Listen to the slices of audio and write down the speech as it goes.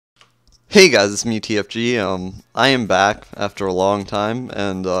Hey guys, it's me TFG. I am back after a long time,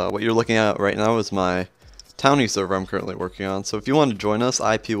 and what you're looking at right now is my Townie server I'm currently working on. So if you want to join us,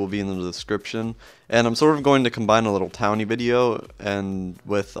 IP will be in the description. And I'm sort of going to combine a little Townie video and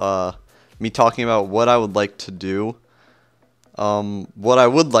with me talking about what I would like to do. What I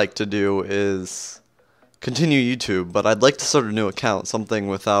would like to do is continue YouTube, but I'd like to start a new account, something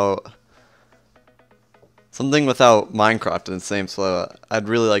without Minecraft in its name, so I'd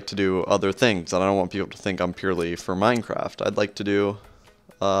really like to do other things, and I don't want people to think I'm purely for Minecraft. I'd like to do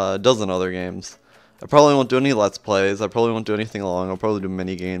a dozen other games. I probably won't do any Let's Plays, I probably won't do anything long, I'll probably do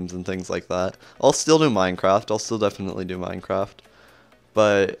mini games and things like that. I'll still do Minecraft, I'll still definitely do Minecraft.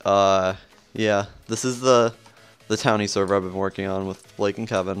 But, yeah, this is the Townie server I've been working on with Blake and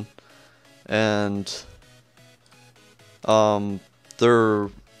Kevin. And, there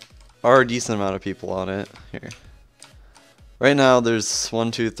are a decent amount of people on it. Here. Right now there's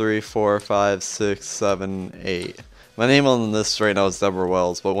 1, 2, 3, 4, 5, 6, 7, 8. My name on this right now is Deborah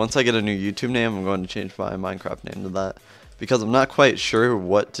Wells, but once I get a new YouTube name, I'm going to change my Minecraft name to that. Because I'm not quite sure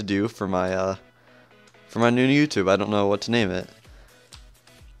what to do for my new YouTube. I don't know what to name it.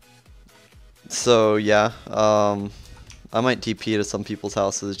 So yeah, I might TP to some people's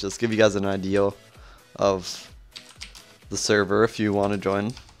houses, just give you guys an idea of the server if you want to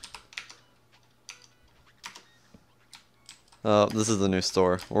join. This is the new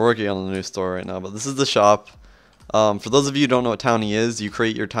store. We're working on the new store right now, but this is the shop. For those of you who don't know what Townie is, you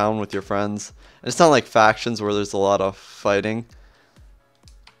create your town with your friends. And it's not like factions where there's a lot of fighting.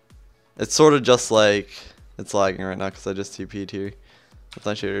 It's sort of just like... It's lagging right now because I just TP'd here with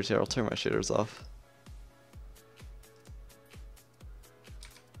my shaders here. I'll turn my shaders off.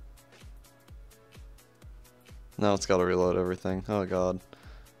 Now it's got to reload everything. Oh god.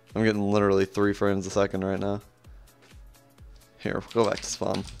 I'm getting literally 3 frames a second right now. Here, we'll go back to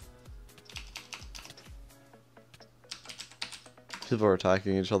spawn. People are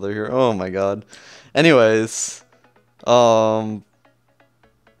attacking each other here. Oh my god. Anyways, alright,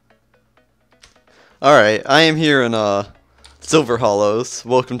 I am here in Silver Hollows.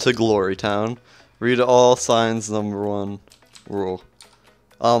 Welcome to Glory Town. Read all signs, #1 rule.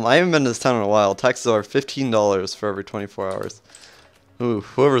 I haven't been to this town in a while. Taxes are $15 for every 24 hours. Ooh,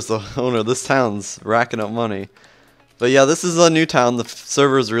 whoever's the owner of this town's racking up money. But yeah, this is a new town. The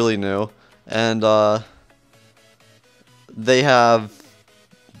server is really new, and they have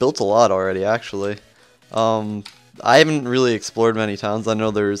built a lot already. Actually, I haven't really explored many towns. I know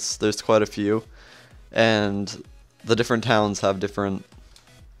there's quite a few, and the different towns have different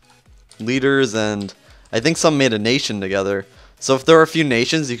leaders, and I think some made a nation together. So if there are a few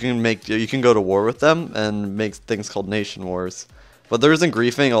nations, you can go to war with them and make things called nation wars. But there isn't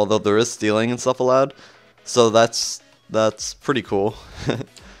griefing, although there is stealing and stuff allowed. So that's pretty cool.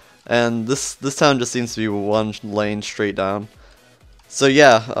 And this town just seems to be one lane straight down. So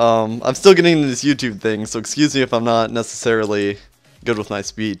yeah, I'm still getting into this YouTube thing, so excuse me if I'm not necessarily good with my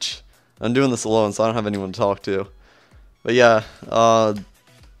speech. I'm doing this alone, so I don't have anyone to talk to. But yeah,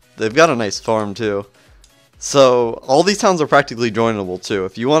 they've got a nice farm too. So all these towns are practically joinable too.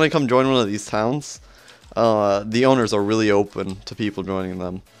 If you want to come join one of these towns, the owners are really open to people joining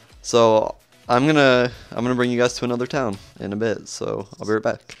them. So I'm gonna bring you guys to another town in a bit, so I'll be right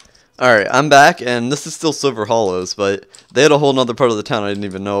back. Alright, I'm back, and this is still Silver Hollows, but they had a whole nother part of the town I didn't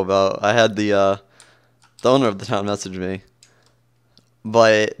even know about. I had the owner of the town message me.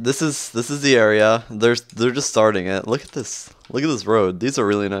 But this is the area. They're just starting it. Look at this. Look at this road. These are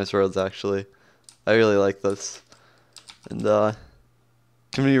really nice roads actually. I really like this. And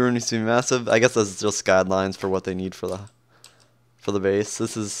community room needs to be massive. I guess that's just guidelines for what they need for the base.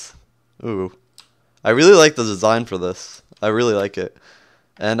 This is ooh. I really like the design for this. I really like it.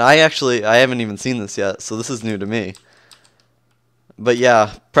 And I haven't even seen this yet, so this is new to me. But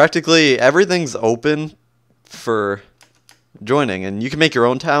yeah, practically everything's open for joining, and you can make your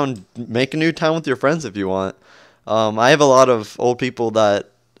own town, make a new town with your friends if you want. I have a lot of old people that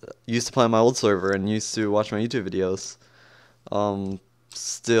used to play on my old server and used to watch my YouTube videos.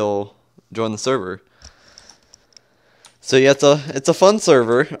 Still join the server. So yeah, it's a fun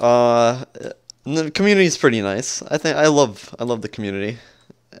server. And the community is pretty nice. I love the community,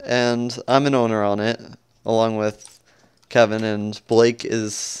 and I'm an owner on it along with Kevin, and Blake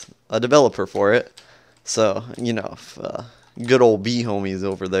is a developer for it. So you know, if, good old B homies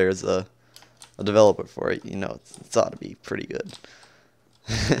over there is a developer for it, you know, it's ought to be pretty good.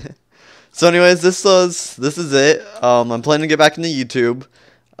 So anyways, this is it. I'm planning to get back into YouTube.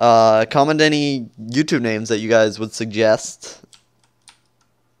 Comment any YouTube names that you guys would suggest.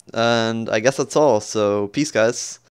 And I guess that's all. So peace, guys.